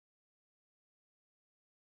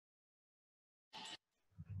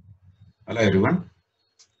Hello everyone.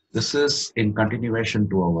 This is in continuation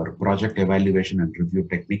to our project evaluation and review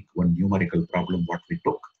technique, one numerical problem what we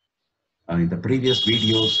took. In the previous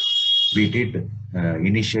videos, we did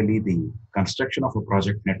initially the construction of a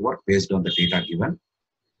project network based on the data given.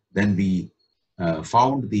 Then we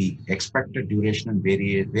found the expected duration and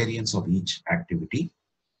variance of each activity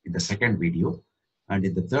in the second video. And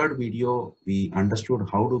in the third video, we understood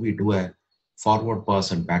how do we do a forward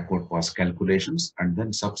pass and backward pass calculations. And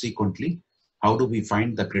then subsequently, how do we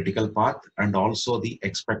find the critical path and also the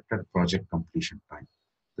expected project completion time.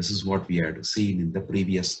 This is what we had seen in the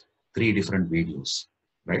previous three different videos,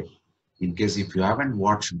 right? In case if you haven't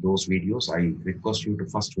watched those videos, I request you to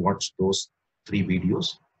first watch those three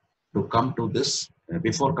videos to come to this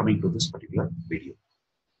before coming to this particular video.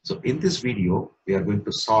 So in this video, we are going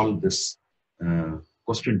to solve this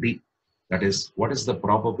question D. That is, what is the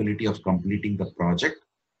probability of completing the project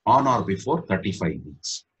on or before 35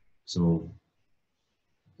 weeks? So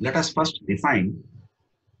let us first define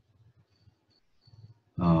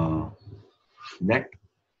let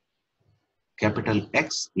capital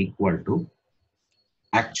X equal to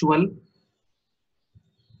actual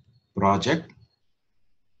project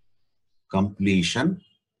completion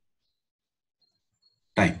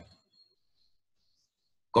time.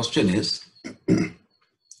 Question is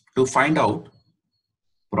to find out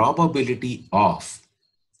probability of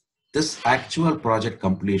this actual project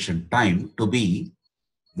completion time to be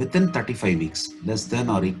within 35 weeks, less than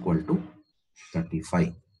or equal to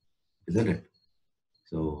 35, isn't it?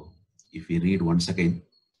 So if we read once again,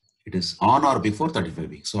 it is on or before 35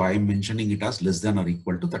 weeks. So I am mentioning it as less than or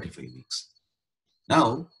equal to 35 weeks.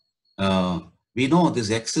 Now, we know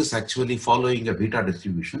this X is actually following a beta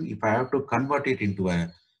distribution. If I have to convert it into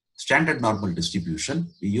a standard normal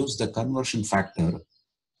distribution, we use the conversion factor.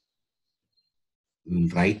 We will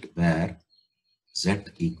write where Z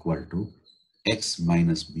equal to X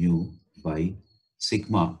minus mu by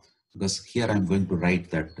sigma, because here I'm going to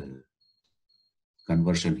write that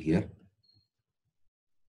conversion here.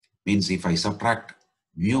 Means if I subtract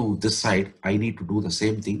mu this side, I need to do the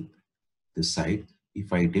same thing this side.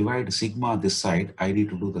 If I divide sigma this side, I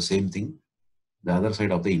need to do the same thing the other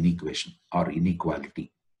side of the inequation or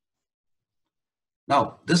inequality.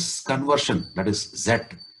 Now this conversion, that is Z,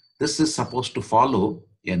 this is supposed to follow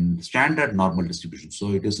in standard normal distribution.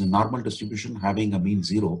 So it is a normal distribution having a mean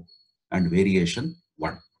 0 and variation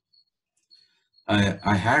 1.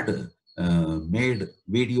 I had made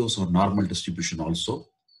videos on normal distribution also.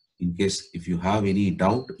 In case if you have any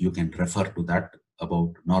doubt, you can refer to that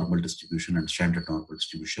about normal distribution and standard normal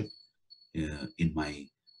distribution in my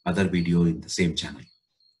other video in the same channel,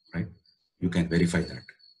 right? You can verify that,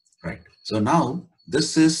 right? So now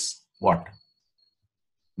this is what?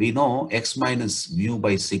 We know X minus mu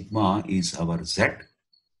by sigma is our Z.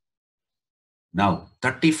 Now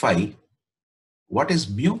 35, what is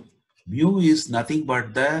mu? Mu is nothing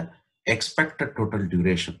but the expected total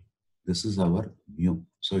duration. This is our mu.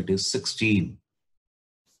 So it is 16.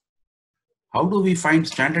 How do we find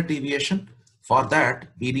standard deviation? For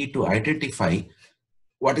that, we need to identify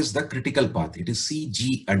what is the critical path. It is C,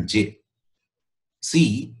 G, and J.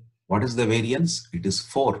 C, what is the variance? It is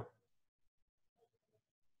 4.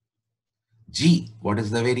 G, what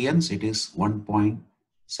is the variance? It is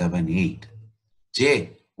 1.78. J,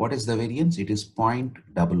 what is the variance? It is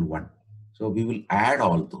 0.11. So we will add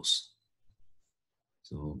all those.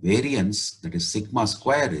 So variance, that is sigma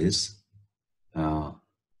square, is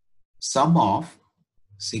sum of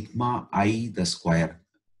sigma I the square,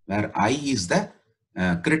 where I is the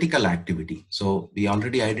critical activity. So we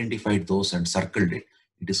already identified those and circled it.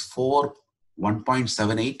 It is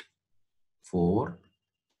 1.78,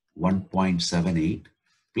 1.78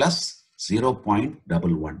 plus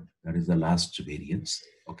 0.11. That is the last variance.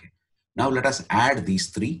 Okay. Now let us add these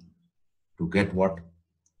three to get what?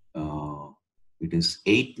 It is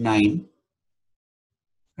 8.9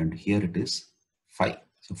 and here it is 5.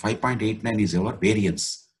 So 5.89 is our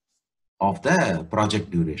variance of the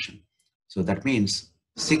project duration. So that means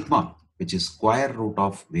sigma, which is square root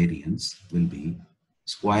of variance, will be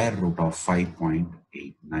square root of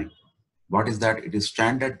 5.89. What is that? It is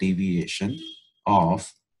standard deviation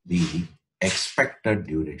of the expected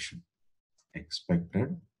duration.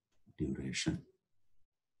 Expected duration.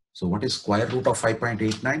 So what is square root of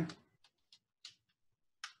 5.89?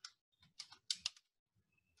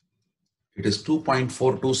 It is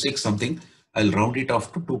 2.426 something. I'll round it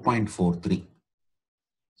off to 2.43.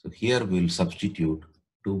 So here we'll substitute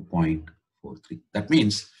 2.43. That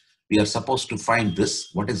means we are supposed to find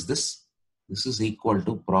this. What is this? This is equal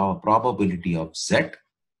to probability of Z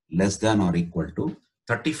less than or equal to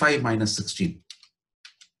 35 minus 16.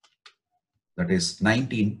 that is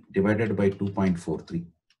 19 divided by 2.43.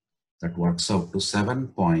 That works out to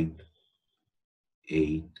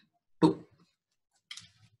 7.82.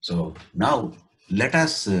 So now let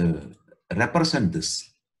us represent this.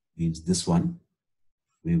 Means this one,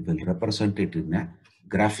 we will represent it in a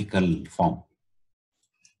graphical form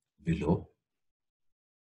below.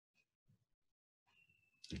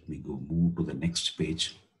 Let me move to the next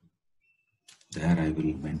page. There I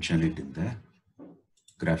will mention it in the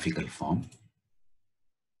graphical form.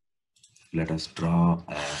 Let us draw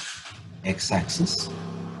a x-axis.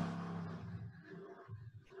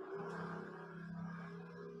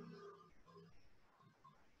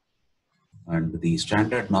 And the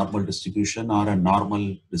standard normal distribution or a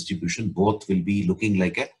normal distribution, both will be looking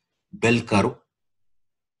like a bell curve.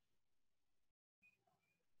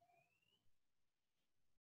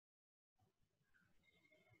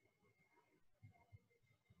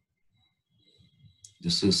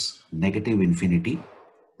 This is negative infinity.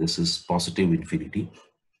 This is positive infinity.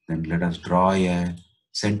 Then let us draw a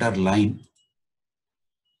center line,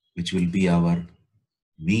 which will be our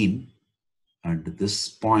mean. And this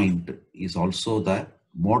point is also the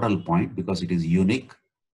modal point because it is unique.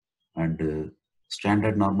 And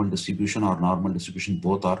standard normal distribution or normal distribution,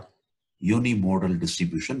 both are unimodal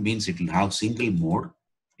distribution, means it will have single mode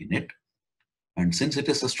in it. And since it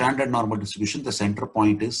is a standard normal distribution, the center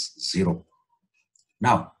point is 0.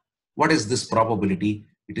 Now, what is this probability?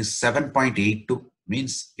 It is 7.82,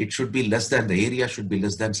 means it should be less than, the area should be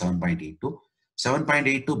less than 7.82.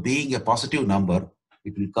 7.82 being a positive number,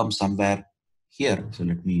 it will come somewhere here. So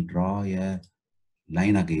let me draw a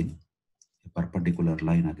line again, a perpendicular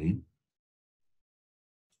line again.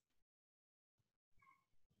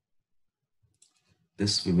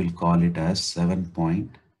 This we will call it as 7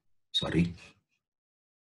 point,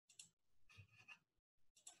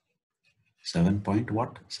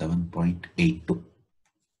 7.82.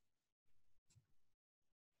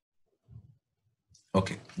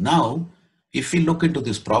 Okay, now if we look into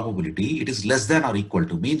this probability, it is less than or equal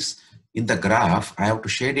to, means in the graph, I have to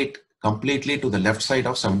shade it completely to the left side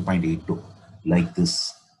of 7.82, like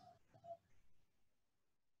this.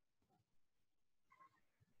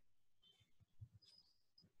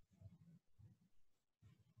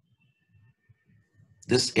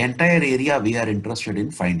 This entire area we are interested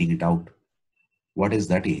in finding it out. What is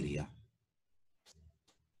that area?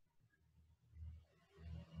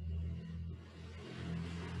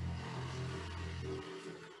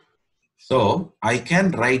 So I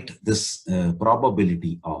can write this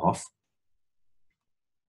probability of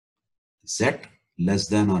z less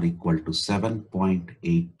than or equal to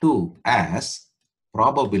 7.82 as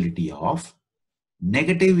probability of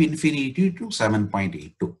negative infinity to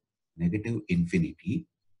 7.82. Negative infinity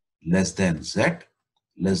less than z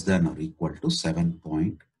less than or equal to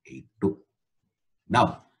 7.82.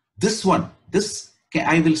 Now, this one,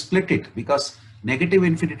 I will split it because negative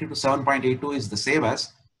infinity to 7.82 is the same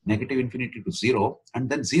as negative infinity to 0 and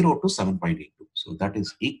then 0 to 7.82. So that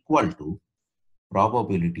is equal to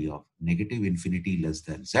probability of negative infinity less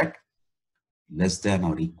than z less than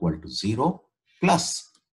or equal to 0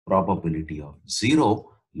 plus probability of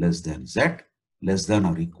 0 less than z less than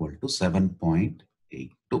or equal to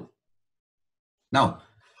 7.82. Now,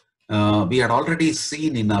 we had already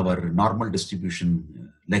seen in our normal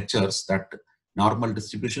distribution lectures that normal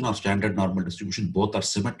distribution or standard normal distribution both are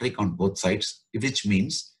symmetric on both sides, which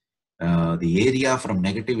means the area from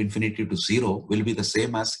negative infinity to 0 will be the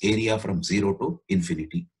same as area from 0 to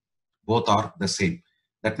infinity. Both are the same.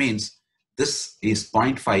 That means this is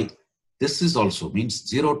 0.5. This is also means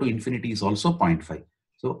 0 to infinity is also 0.5.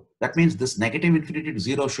 So that means this negative infinity to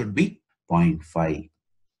 0 should be 0.5.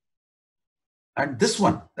 And this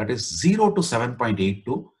one, that is 0 to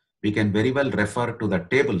 7.82, we can very well refer to the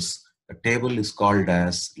tables. The table is called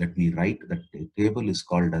as, let me write, the table is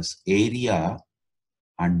called as area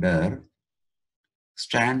under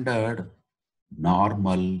standard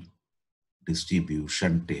normal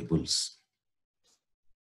distribution tables.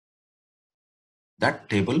 That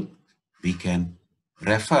table we can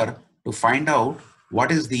refer to find out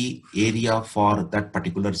what is the area for that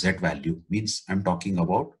particular z value. Means I'm talking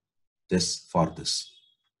about this for this.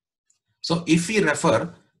 So if we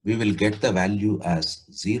refer, we will get the value as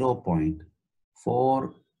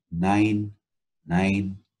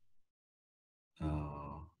 0.4999,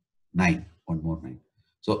 one more 9.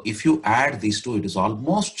 So if you add these two, it is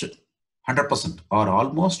almost 100% or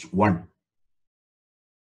almost 1.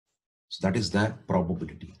 So that is the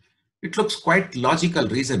probability. It looks quite logical.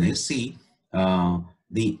 Reason is, see,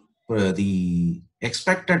 the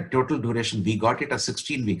expected total duration, we got it as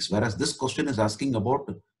 16 weeks, whereas this question is asking about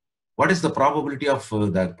What is the probability of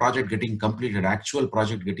the project getting completed, actual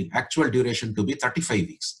duration to be 35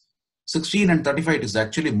 weeks? 16 and 35, it is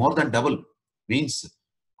actually more than double. Means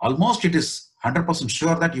almost it is 100%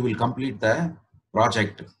 sure that you will complete the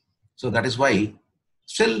project. So that is why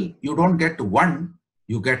still you don't get 1,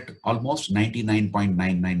 you get almost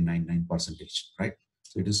 99.9999%, right?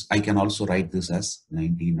 So it is, I can also write this as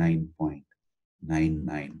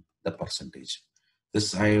 99.99 the percentage.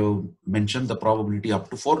 This I have mentioned the probability up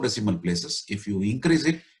to 4 decimal places. If you increase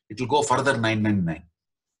it, it will go further 999.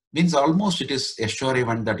 Means almost it is a sure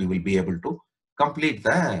event that you will be able to complete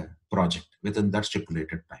the project within that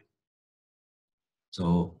stipulated time.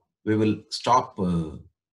 So we will stop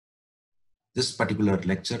this particular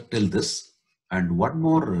lecture till this, and one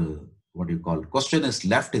more question is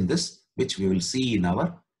left in this, which we will see in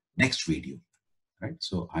our next video, right?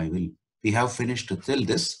 So we have finished till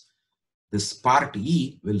this part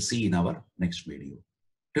E we'll see in our next video.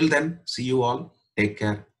 Till then, see you all, take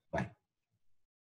care.